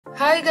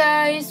Hi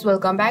guys,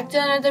 welcome back to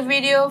another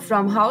video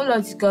from How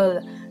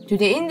Logical.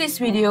 Today in this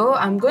video,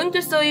 I'm going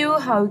to show you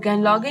how you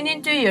can log in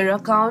into your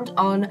account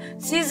on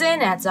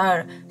Cezanne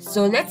HR.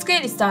 So let's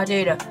get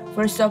started.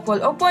 First of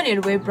all, open your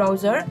web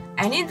browser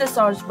and in the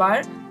search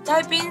bar,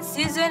 type in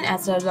Cezanne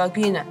HR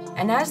login.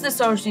 And as the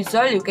search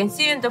result, you can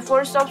see in the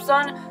first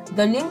option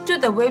the link to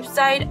the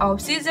website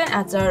of Cezanne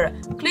HR.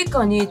 Click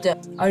on it,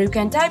 or you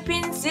can type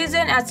in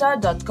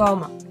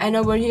cezannehr.com. And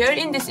over here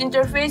in this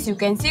interface, you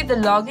can see the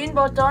login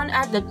button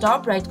at the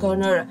top right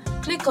corner.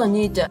 Click on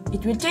it.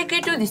 It will take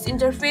you to this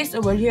interface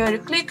over here.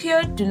 Click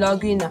here to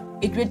log in.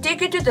 It will take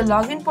you to the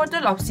login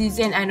portal of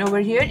Cezanne, and over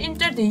here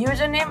enter the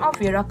username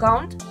of your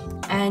account.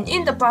 And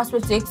in the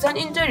password section,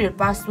 enter your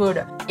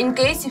password. In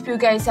case if you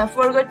guys have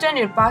forgotten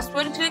your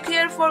password, click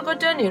here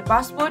forgotten your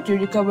password to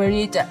recover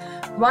it.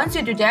 Once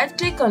you do that,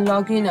 click on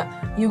login.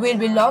 You will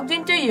be logged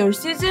into your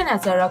Cezanne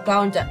HR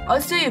account.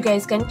 Also, you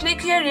guys can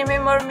click here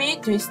remember me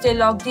to stay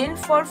logged in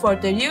for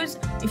further use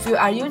if you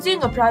are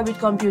using a private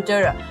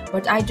computer.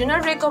 But I do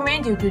not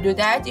recommend you to do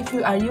that if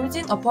you are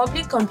using a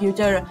public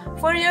computer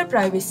for your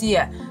privacy.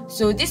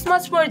 So this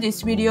much for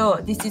this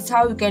video. This is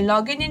how you can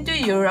log in into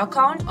your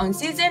account on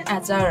Cezanne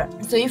HR.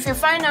 So if you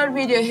find our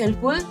video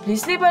helpful,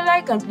 please leave a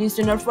like and please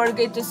do not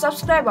forget to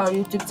subscribe our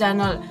YouTube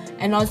channel.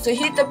 And also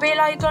hit the bell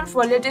icon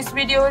for latest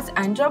videos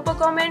and drop a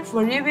comment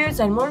for reviews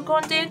and more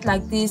content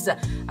like this.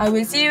 I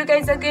will see you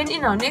guys again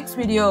in our next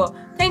video.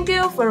 Thank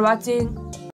you for watching.